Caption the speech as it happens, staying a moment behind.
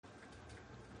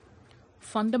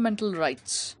Fundamental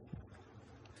rights.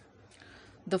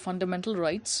 The fundamental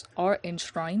rights are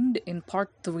enshrined in Part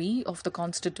 3 of the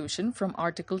Constitution from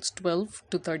Articles 12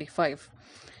 to 35.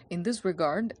 In this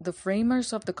regard, the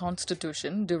framers of the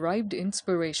Constitution derived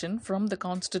inspiration from the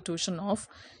Constitution of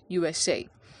USA.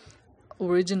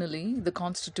 Originally, the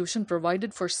Constitution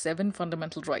provided for 7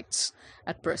 fundamental rights.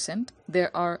 At present,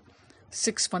 there are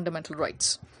 6 fundamental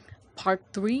rights. Part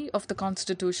 3 of the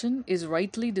Constitution is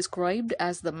rightly described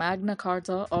as the Magna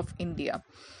Carta of India.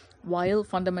 While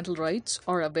fundamental rights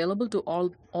are available to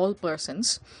all persons,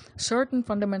 certain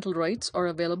fundamental rights are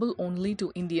available only to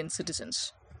Indian citizens.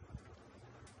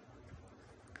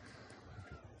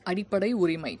 அடிப்படை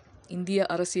உரிமை. இந்திய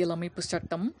அரசியலமைப்பு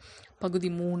சட்டம் பகுதி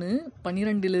 3,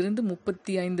 12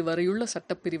 35 வரையுள்ள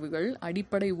சட்டப்பிரிவுகள்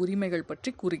அடிப்படை உரிமைகள்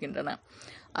பற்றி கூறுகின்றன.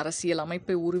 அரசியல்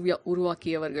அமைப்பை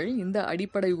உருவாக்கியவர்கள் இந்த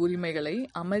அடிப்படை உரிமைகளை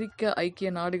அமெரிக்க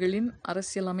ஐக்கிய நாடுகளின்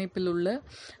அரசியலமைப்பில் உள்ள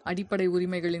அடிப்படை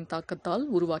உரிமைகளின் தாக்கத்தால்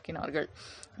உருவாக்கினார்கள்.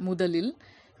 முதலில்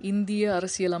இந்திய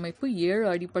அரசியலமைப்பு 7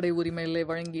 அடிப்படை உரிமைகளை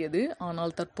வழங்கியது.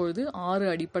 ஆனால் தற்பொழுது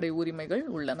 6 அடிப்படை உரிமைகள்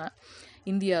உள்ளன.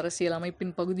 இந்திய அரசியல்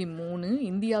அமைப்பின் பகுதி 3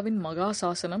 இந்தியாவின் மகா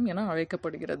சாசனம் என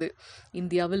அழைக்கப்படுகிறது.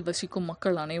 இந்தியாவில் வசிக்கும்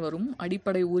மக்கள் அனைவருக்கும்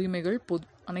அடிப்படை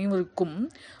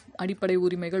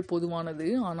உரிமைகள் பொதுவானது.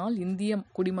 ஆனால் இந்திய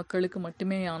குடிமக்களுக்கு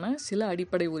மட்டுமேயான சில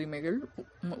அடிப்படை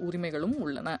உரிமைகளும்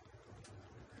உள்ளன.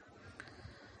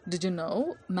 Did you know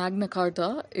Magna Carta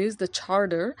is the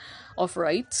charter of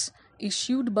rights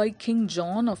issued by King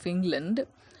John of England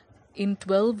in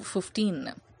 1215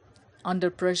 under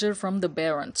pressure from the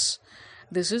barons?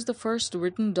 This is the first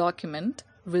written document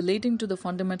relating to the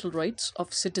fundamental rights of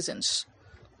citizens.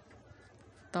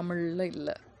 Tamilla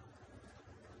illa.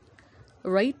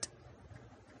 Right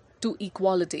to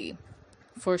equality.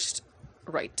 First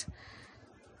right.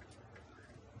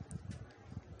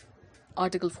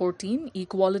 Article 14,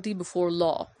 equality before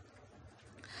law.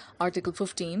 Article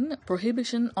 15,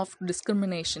 prohibition of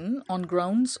discrimination on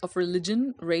grounds of religion,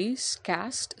 race,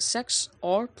 caste, sex,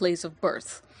 or place of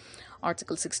birth.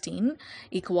 Article 16,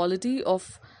 equality of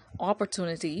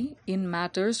opportunity in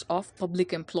matters of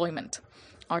public employment.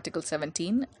 Article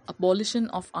 17, abolition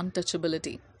of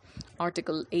untouchability.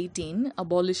 Article 18,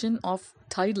 abolition of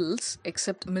titles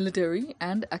except military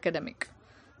and academic.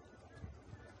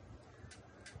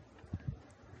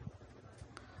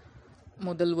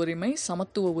 முதல் உரிமை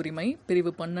சமத்துவ உரிமை.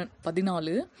 பிரிவு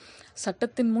 14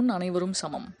 சட்டத்தின் முன் அனைவரும்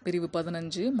சமம். பிரிவு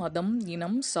 15 மதம்,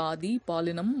 இனம், சாதி,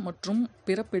 பாலினம் மற்றும்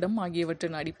பிறப்பிடம்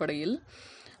ஆகியவற்றின் அடிப்படையில்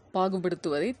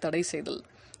பாகுபடுத்துவதை தடை செய்தல்.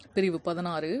 பிரிவு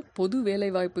 16 பொது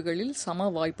வேலைவாய்ப்புகளில் சம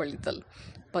வாய்ப்பளித்தல்.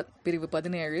 பிரிவு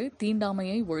 17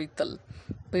 தீண்டாமையை ஒழித்தல்.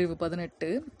 பிரிவு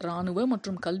 18 இராணுவ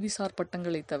மற்றும் கல்விசார்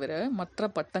பட்டங்களை தவிர மற்ற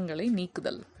பட்டங்களை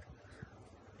நீக்குதல்.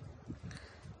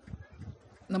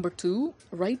 Number 2,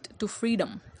 right to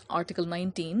freedom. Article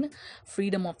 19,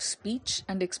 freedom of speech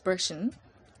and expression,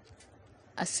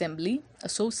 assembly,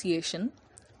 association,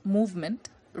 movement,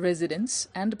 residence,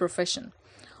 and profession.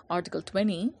 Article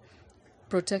 20,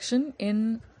 protection in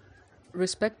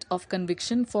respect of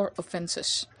conviction for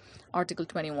offences. Article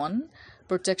 21,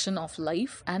 protection of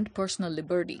life and personal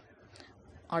liberty.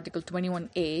 Article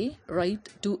 21A, right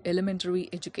to elementary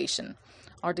education.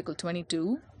 Article 22,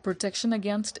 protection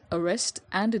against arrest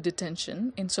and detention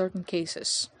in certain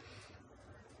cases.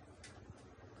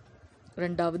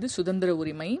 இரண்டாவது சுதந்திர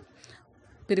உரிமை.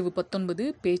 பிரிவு 19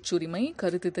 பேச்சுரிமை,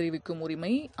 கருத்து தெரிவிக்கும்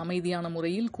உரிமை, அமைதியான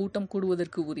முறையில் கூட்டம்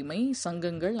கூடுவதற்கு உரிமை,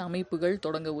 சங்கங்கள், அமைப்புகள்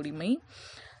தொடங்க உரிமை,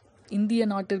 இந்திய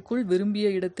நாட்டிற்குள்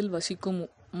விரும்பிய இடத்தில் வசிக்கும்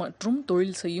மற்றும்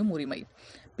தொழில் செய்யும் உரிமை.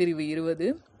 பிரிவு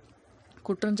 20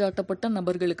 குற்றஞ்சாட்டப்பட்ட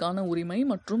நபர்களுக்கான உரிமை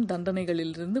மற்றும்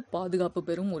தண்டனைகளிலிருந்து பாதுகாப்பு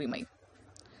பெறும் உரிமை.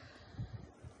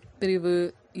 பிரிவு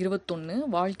 21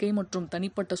 வாழ்க்கை மற்றும்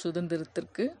தனிப்பட்ட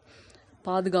சுதந்திரத்திற்கு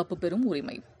பாதுகாப்பு பெறும்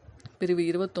உரிமை. பிரிவு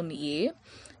 21A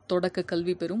தொடக்க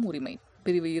கல்வி பெறும் உரிமை.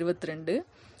 பிரிவு 22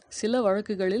 சில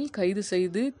வழக்குகளில் கைது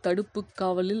செய்து தடுப்பு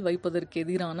காவலில் வைப்பதற்கு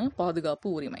எதிரான பாதுகாப்பு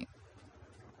உரிமை.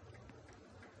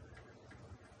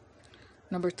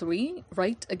 Number 3,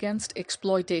 right against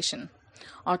exploitation.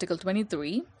 Article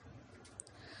 23,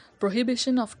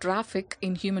 prohibition of traffic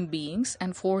in human beings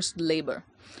and forced labor.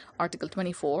 Article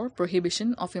 24, prohibition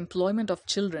of employment of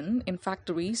children in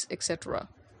factories, etc.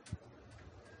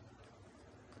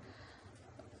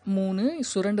 3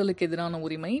 சுரண்டலுக்கு எதிரான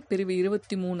உரிமை. பிரிவு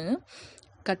 23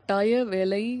 கட்டாய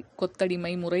வேலை,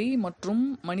 கொத்தடிமை முறை மற்றும்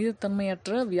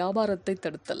மனிதத்தன்மையற்ற வியாபாரத்தை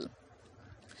தடுத்தல்.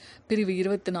 பிரிவு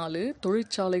 24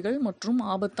 தொழிற்சாலைகள் மற்றும்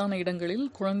ஆபத்தான இடங்களில்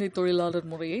குழந்தை தொழிலாளர்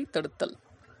முறையை தடுத்தல்.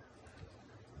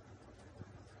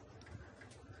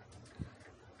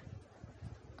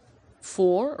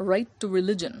 4 right to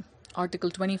religion.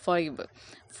 Article 25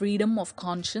 freedom of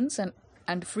conscience and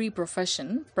and free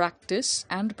profession, practice,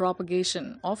 and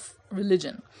propagation of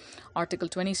religion. Article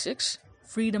 26,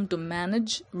 freedom to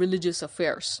manage religious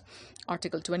affairs.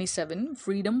 Article 27,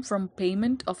 freedom from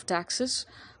payment of taxes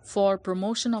for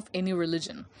promotion of any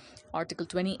religion. Article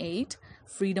 28,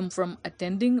 freedom from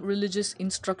attending religious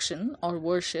instruction or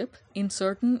worship in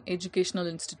certain educational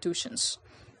institutions.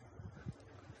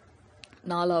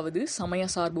 நாலாவது சமய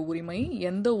சார்பு உரிமை.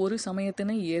 எந்த ஒரு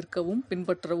சமயத்தினை ஏற்கவும்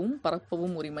பின்பற்றவும்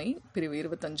பரப்பவும் உரிமை. பிரிவு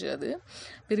 25 அது.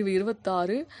 பிரிவு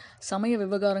 26 சமய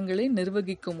விவகாரங்களை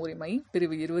நிர்வகிக்கும் உரிமை.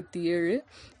 பிரிவு 27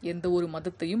 எந்த ஒரு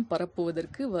மதத்தையும்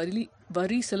பரப்புவதற்கு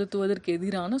வரி செலுத்துவதற்கு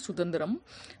எதிரான சுதந்திரம்.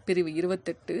 பிரிவு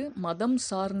 28 மதம்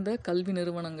சார்ந்த கல்வி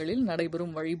நிறுவனங்களில்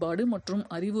நடைபெறும் வழிபாடு மற்றும்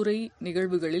அறிவுரை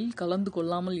நிகழ்வுகளில் கலந்து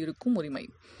கொள்ளாமல் இருக்கும் உரிமை.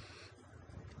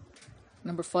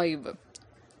 Number 5,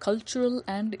 cultural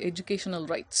and educational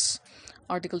rights.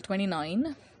 Article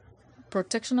 29,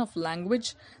 protection of language,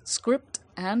 script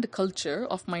and culture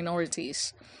of minorities.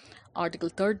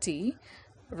 Article 30,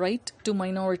 right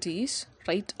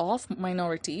of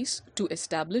minorities to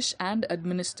establish and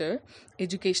administer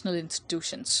educational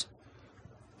institutions.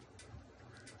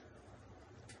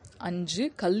 5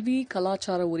 கல்வி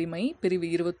கலாச்சார உரிமை. பிரிவு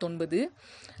 29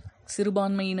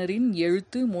 சிறுபான்மையினரின்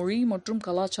எழுத்து, மொழி மற்றும்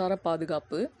கலாச்சார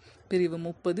பாதுகாப்பு. பிரிவு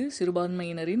 30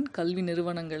 சிறுபான்மையினரின் கல்வி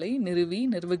நிறுவனங்களை நிறுவி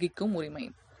நிர்வகிக்கும் உரிமை.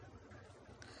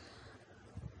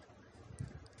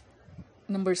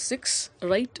 Number 6,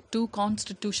 right to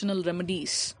constitutional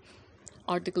remedies.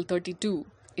 Article 32,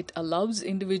 it allows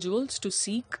individuals to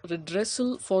seek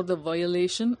redressal for the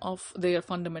violation of their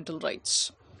fundamental rights.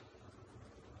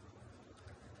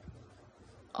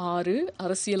 6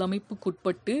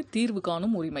 அரசியலமைப்புக்குட்பட்டு தீர்வு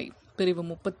காணும் உரிமை. பிரிவு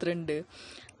 32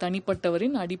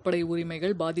 தனிப்பட்டவரின் அடிப்படை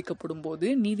உரிமைகள் பாதிக்கப்படும் போது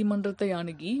நீதிமன்றத்தை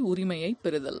அணுகி உரிமையை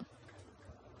பெறுதல்.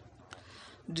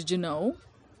 Did you know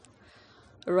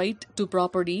right to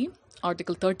property,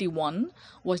 Article 31,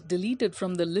 was deleted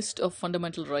from the list of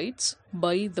fundamental rights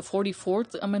by the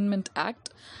 44th Amendment Act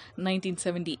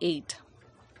 1978.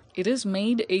 It is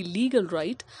made a legal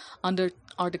right under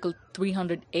Article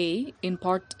 300A in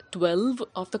Part 12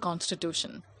 of the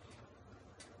Constitution.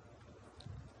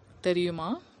 தெரியுமா?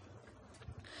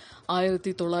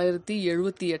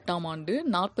 1978 ஆண்டு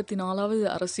 44வது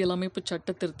அரசியலமைப்பு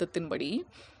சட்ட திருத்தத்தின்படி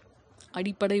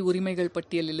அடிப்படை உரிமைகள்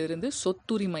பட்டியலிலிருந்து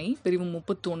சொத்துரிமை பிரிவு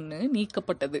 31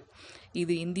 நீக்கப்பட்டது.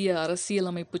 இது இந்திய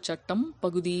அரசியலமைப்பு சட்டம்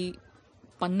பகுதி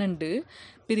 12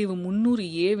 பிரிவு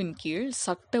 300A கீழ்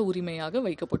சட்ட உரிமையாக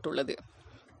வைக்கப்பட்டுள்ளது.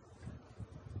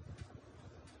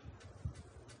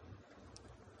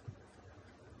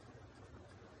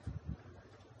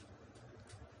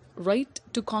 Right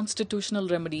to constitutional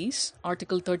remedies.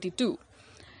 Article 32.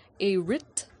 A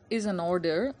writ is an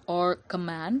order or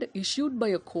command issued by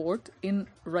a court in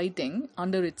writing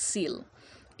under its seal.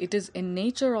 It is in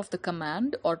nature of the command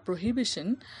or prohibition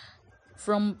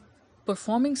from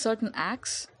performing certain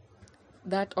acts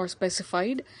that are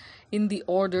specified in the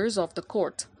orders of the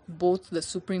court. Both the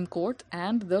Supreme Court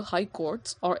and the High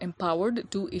Courts are empowered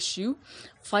to issue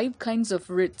 5 kinds of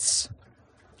writs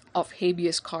of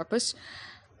habeas corpus,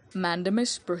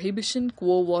 mandamus, prohibition,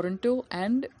 quo warranto,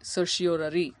 and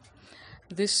certiorari.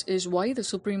 This is why the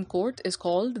Supreme Court is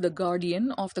called the guardian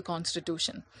of the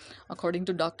Constitution. According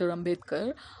to Dr. Ambedkar,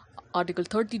 Article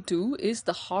 32 is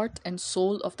the heart and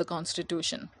soul of the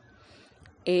Constitution.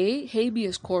 A.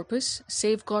 Habeas corpus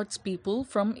safeguards people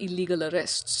from illegal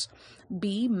arrests.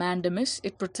 B. Mandamus,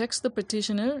 it protects the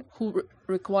petitioner who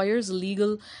requires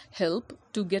legal help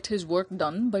to get his work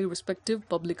done by respective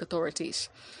public authorities.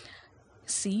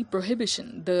 C. Prohibition,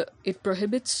 it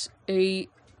prohibits a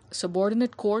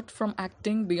subordinate court from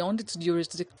acting beyond its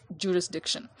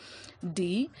jurisdiction. D.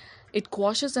 It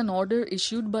quashes an order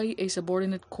issued by a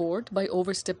subordinate court by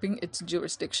overstepping its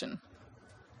jurisdiction.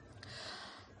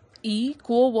 E.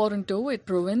 Quo warranto, it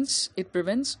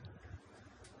prevents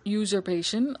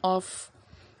usurpation of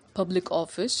public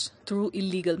office through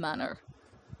illegal manner.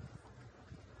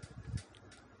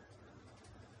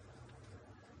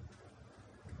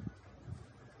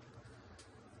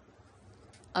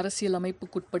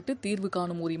 அரசியலமைப்புக்குட்பட்டு தீர்வு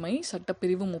காணும் உரிமை.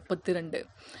 சட்டப்பிரிவு 32.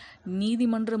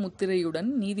 நீதிமன்ற முத்திரையுடன்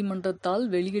நீதிமன்றத்தால்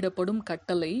வெளியிடப்படும்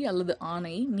கட்டளை அல்லது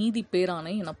ஆணை நீதி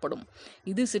பேராணை எனப்படும்.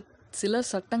 இது சில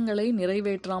சட்டங்களை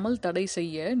நிறைவேற்றாமல் தடை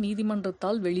செய்ய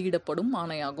நீதிமன்றத்தால் வெளியிடப்படும்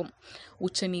ஆணையாகும்.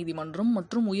 உச்ச நீதிமன்றம்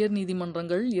மற்றும் உயர்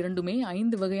நீதிமன்றங்கள் இரண்டுமே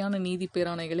 5 வகையான நீதி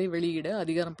பேராணைகளை வெளியிட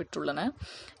அதிகாரம் பெற்றுள்ளன.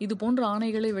 இது போன்ற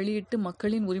ஆணைகளை வெளியிட்டு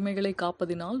மக்களின் உரிமைகளை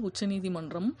காப்பதினால் உச்ச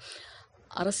நீதிமன்றம்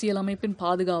அரசியலமைப்பின்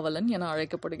பாதுகாவலன் என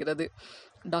அழைக்கப்படுகிறது.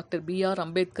 Doctor B.R.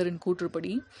 அம்பேத்கரின்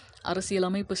கூற்றுப்படி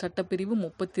அரசியலமைப்பு சட்டப்பிரிவு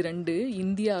 32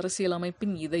 இந்திய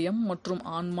அரசியலமைப்பின் இதயம் மற்றும்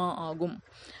ஆன்மா ஆகும்.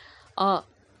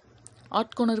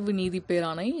 ஆட்கொணர்வு நீதி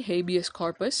பேராணை ஹேபியஸ்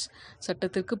கார்பஸ்.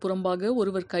 சட்டத்திற்கு புறம்பாக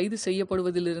ஒருவர் கைது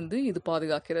செய்யப்படுவதிலிருந்து இது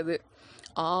பாதுகாக்கிறது.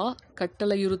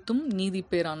 கட்டளையுறுத்தும் நீதி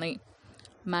பேராணை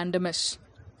மாண்டமஸ்.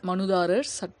 மனுதாரர்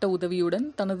சட்ட உதவியுடன்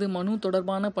தனது மனு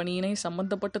தொடர்பான பணியினை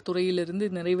சம்பந்தப்பட்ட துறையிலிருந்து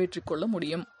நிறைவேற்றிக் கொள்ள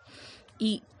முடியும்.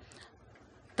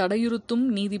 தடையுறுத்தும்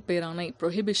நீதி பேராணை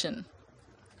ப்ரொஹிபிஷன்.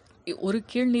 ஒரு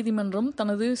கீழ் நீதிமன்றம்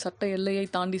தனது சட்ட எல்லையை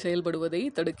தாண்டி செயல்படுவதை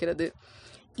தடுக்கிறது.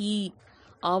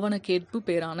 ஆவண கேட்பு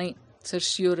பேராணை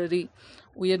செர்ஷியோரரி.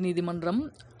 உயர் நீதிமன்றம்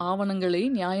ஆவணங்களை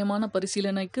நியாயமான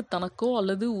பரிசீலனைக்கு தனக்கோ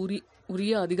அல்லது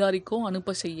உரிய அதிகாரிக்கோ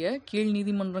அனுப்ப செய்ய கீழ்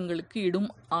நீதிமன்றங்களுக்கு இடும்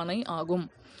ஆணை ஆகும்.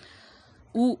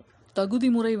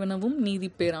 தகுதிமுறை வினவும் நீதி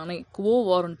பேராணை குவோ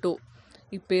வாரண்டோ.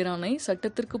 இப்பேராணை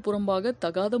சட்டத்திற்கு புறம்பாக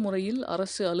தகாத முறையில்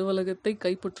அரசு அலுவலகத்தை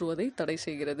கைப்பற்றுவதை தடை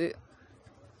செய்கிறது.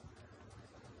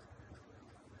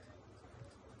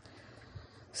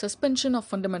 Suspension of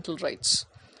fundamental rights.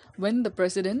 When the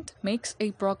President makes a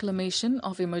proclamation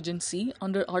of emergency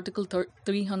under Article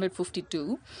 352,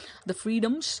 the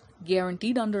freedoms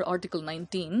guaranteed under Article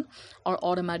 19 are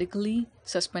automatically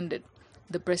suspended.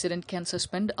 The President can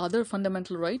suspend other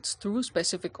fundamental rights through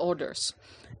specific orders.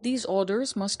 These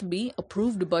orders must be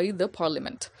approved by the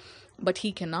Parliament, but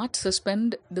he cannot suspend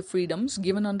the freedoms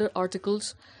given under Articles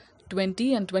 20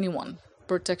 and 21.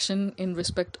 Protection in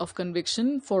respect of conviction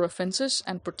for offences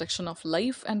and protection of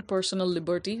life and personal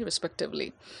liberty respectively,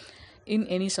 in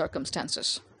any circumstances.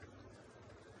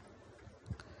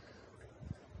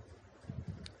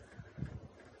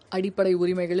 அடிப்படை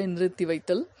உரிமைகளை நிறுத்தி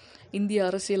வைத்தல். இந்திய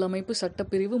அரசியலமைப்பு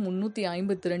சட்டப்பிரிவு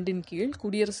 352 கீழ்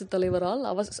குடியரசுத் தலைவரால்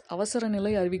அவசர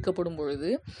நிலை அறிவிக்கப்படும் பொழுது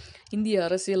இந்திய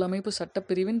அரசியலமைப்பு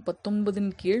சட்டப்பிரிவின் 19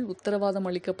 கீழ் உத்தரவாதம்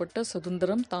அளிக்கப்பட்ட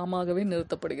சுதந்திரம் தாமாகவே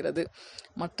நிறுத்தப்படுகிறது.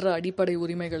 மற்ற அடிப்படை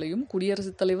உரிமைகளையும்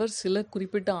குடியரசுத் தலைவர் சில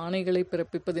குறிப்பிட்ட ஆணைகளை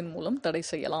பிறப்பிப்பதன் மூலம் தடை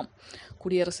செய்யலாம்.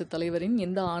 குடியரசுத் தலைவரின்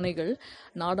இந்த ஆணைகள்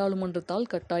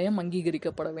நாடாளுமன்றத்தால் கட்டாயம்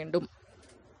அங்கீகரிக்கப்பட வேண்டும்.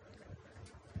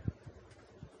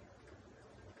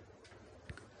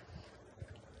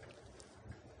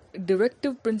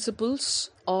 Directive principles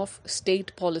of state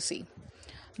policy.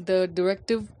 The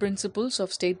directive principles of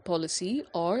state policy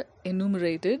are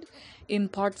enumerated in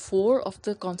Part 4 of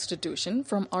the Constitution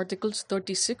from Articles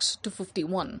 36 to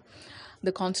 51.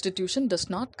 The Constitution does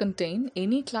not contain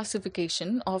any classification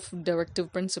of directive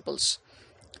principles.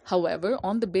 However,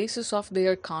 on the basis of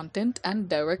their content and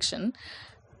direction,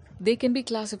 they can be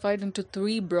classified into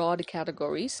 3 broad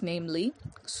categories, namely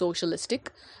socialistic,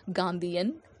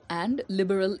 Gandhian, and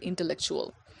liberal intellectual.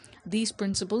 These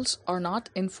principles are not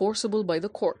enforceable by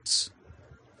the courts,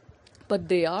 but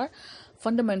they are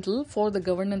fundamental for the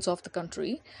governance of the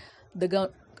country.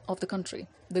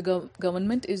 The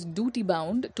government is duty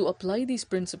bound to apply these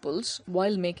principles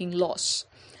while making laws.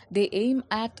 They aim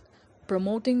at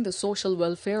promoting the social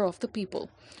welfare of the people.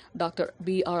 Dr.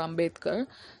 B.R. Ambedkar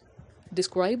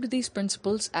described these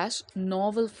principles as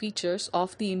novel features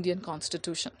of the Indian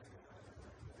Constitution.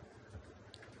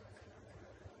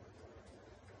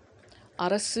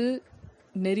 அரசு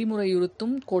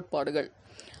நெறிமுறையுறுத்தும் கோட்பாடுகள்.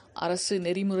 அரசு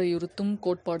நெறிமுறையுறுத்தும்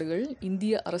கோட்பாடுகள்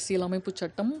இந்திய அரசியலமைப்பு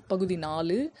சட்டம் பகுதி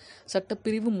 4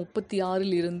 சட்டப்பிரிவு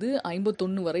 36 இருந்து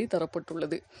 51 வரை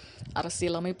தரப்பட்டுள்ளது.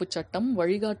 அரசியலமைப்பு சட்டம்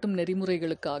வழிகாட்டும்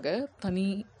நெறிமுறைகளுக்காக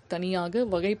தனியாக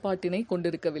வகைப்பாட்டினை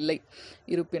கொண்டிருக்கவில்லை.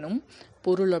 இருப்பினும்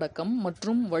பொருளடக்கம்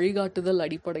மற்றும் வழிகாட்டுதல்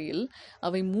அடிப்படையில்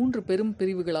அவை 3 பெரும்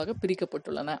பிரிவுகளாக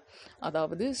பிரிக்கப்பட்டுள்ளன.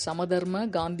 அதாவது சமதர்ம,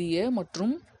 காந்திய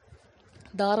மற்றும்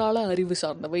தாராள அறிவு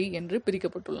சார்ந்தவை என்று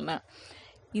பிரிக்கப்பட்டுள்ளன.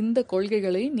 இந்த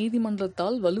கொள்கைகளை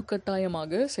நீதிமன்றத்தால்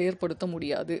வலுக்கட்டாயமாக செயற்படுத்த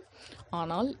முடியாது.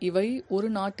 ஆனால் இவை ஒரு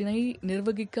நாட்டினை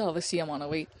நிர்வகிக்க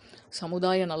அவசியமானவை.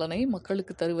 சமுதாய நலனை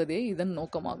மக்களுக்கு தருவதே இதன்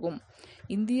நோக்கமாகும்.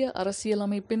 இந்திய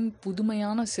அரசியலமைப்பின்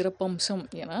புதுமையான சிறப்பம்சம்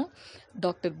என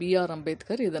டாக்டர் B.R.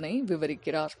 அம்பேத்கர் இதனை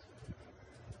விவரிக்கிறார்.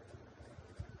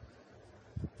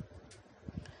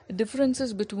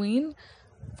 Differences between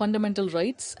fundamental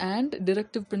rights and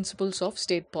directive principles of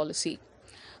state policy.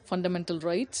 Fundamental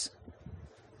rights,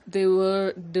 they were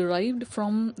derived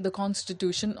from the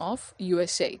Constitution of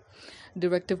USA.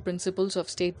 Directive principles of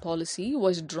state policy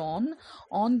was drawn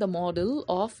on the model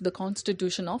of the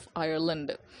Constitution of Ireland.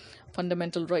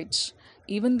 Fundamental rights,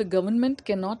 even the government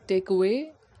cannot take away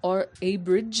or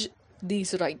abridge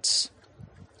these rights.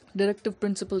 Directive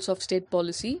principles of state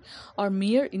policy are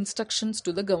mere instructions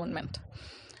to the government.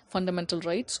 Fundamental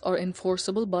rights are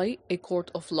enforceable by a court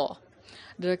of law.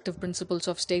 Directive principles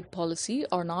of state policy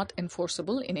are not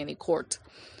enforceable in any court.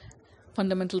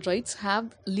 Fundamental rights have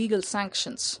legal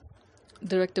sanctions.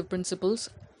 Directive principles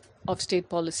of state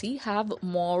policy have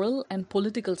moral and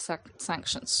political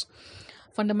sanctions.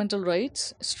 Fundamental rights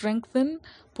strengthen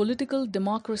political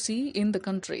democracy in the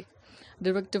country.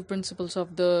 directive principles of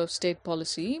the state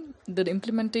policy. The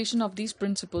implementation of these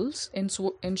principles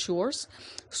ensures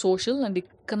social and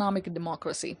economic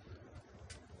democracy.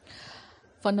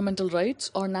 Fundamental rights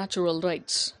or natural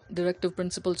rights. Directive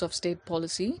principles of state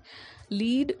policy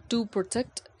lead to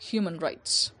protect human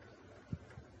rights.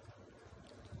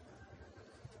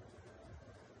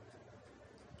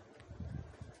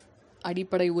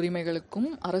 அடிப்படை உரிமைகளுக்கும்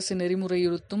அரசு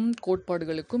நெறிமுறையுறுத்தும்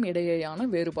கோட்பாடுகளுக்கும் இடையேயான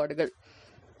வேறுபாடுகள்.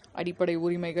 அடிப்படை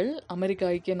உரிமைகள் அமெரிக்க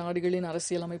ஐக்கிய நாடுகளின்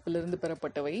அரசியலமைப்பிலிருந்து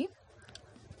பெறப்பட்டவை.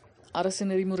 அரசு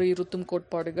நெறிமுறையுறுத்தும்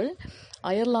கோட்பாடுகள்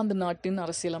அயர்லாந்து நாட்டின்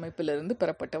அரசியலமைப்பிலிருந்து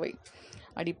பெறப்பட்டவை.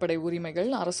 அடிப்படை உரிமைகள்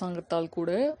அரசாங்கத்தால்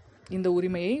கூட இந்த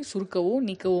உரிமையை சுருக்கவோ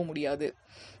நீக்கவோ முடியாது.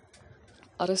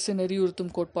 அரசு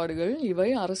நெறியுறுத்தும் கோட்பாடுகள் இவை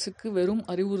அரசுக்கு வெறும்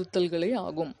அறிவுறுத்தல்களே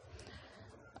ஆகும்.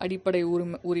 அடிப்படை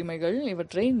உரிமைகள்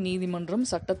இவற்றை நீதிமன்றம்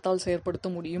சட்டத்தால் செயற்படுத்த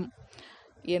முடியும்.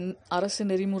 அரசு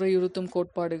நெறிமுறையுறுத்தும்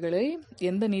கோட்பாடுகளை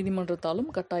எந்த நீதிமன்றத்தாலும்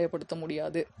கட்டாயப்படுத்த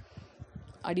முடியாது.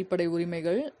 அடிப்படை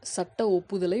உரிமைகள் சட்ட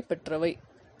ஒப்புதலை பெற்றவை.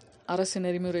 அரசு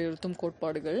நெறிமுறையுறுத்தும்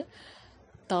கோட்பாடுகள்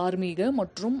தார்மீக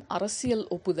மற்றும் அரசியல்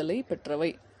ஒப்புதலை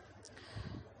பெற்றவை.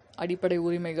 அடிப்படை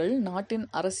உரிமைகள் நாட்டின்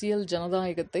அரசியல்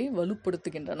ஜனநாயகத்தை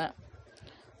வலுப்படுத்துகின்றன.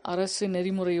 அரசு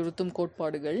நெறிமுறையுறுத்தும்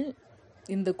கோட்பாடுகள்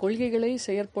இந்த கொள்கைகளை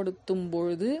செயற்படுத்தும்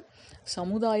பொழுது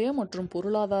சமுதாய மற்றும்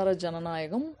பொருளாதார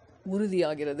ஜனநாயகம்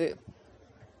உறுதியாகிறது.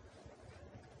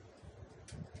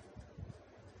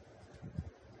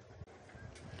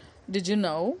 Did you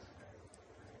know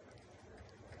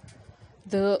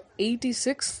the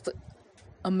 86th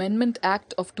Amendment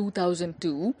Act of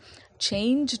 2002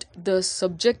 changed the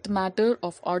subject matter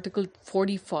of Article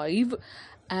 45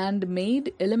 and made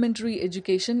elementary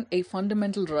education a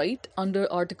fundamental right under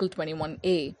Article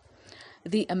 21A.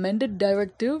 The amended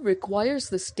directive requires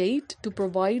the state to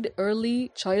provide early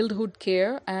childhood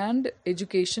care and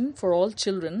education for all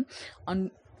children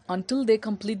until they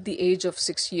complete the age of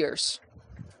 6 years.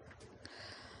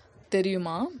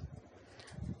 தெரியுமா,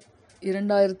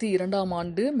 2002ஆம்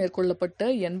ஆண்டு மேற்கொள்ளப்பட்ட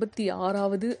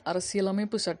 86வது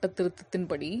அரசியலமைப்பு சட்ட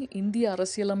திருத்தத்தின்படி இந்திய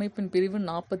அரசியலமைப்பின் பிரிவு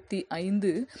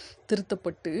 45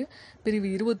 திருத்தப்பட்டு பிரிவு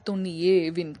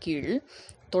 21A கீழ்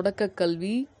தொடக்க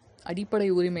கல்வி அடிப்படை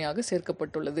உரிமையாக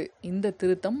சேர்க்கப்பட்டுள்ளது. இந்த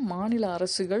திருத்தம் மாநில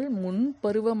அரசுகள்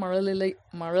முன்பருவ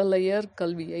மழலையர்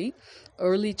கல்வியை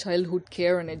early childhood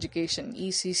care and education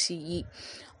ECCE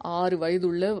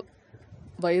 6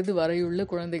 வயது வரையுள்ள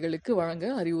குழந்தைகளுக்கு வழங்க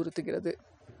அறிவுறுத்துகிறது.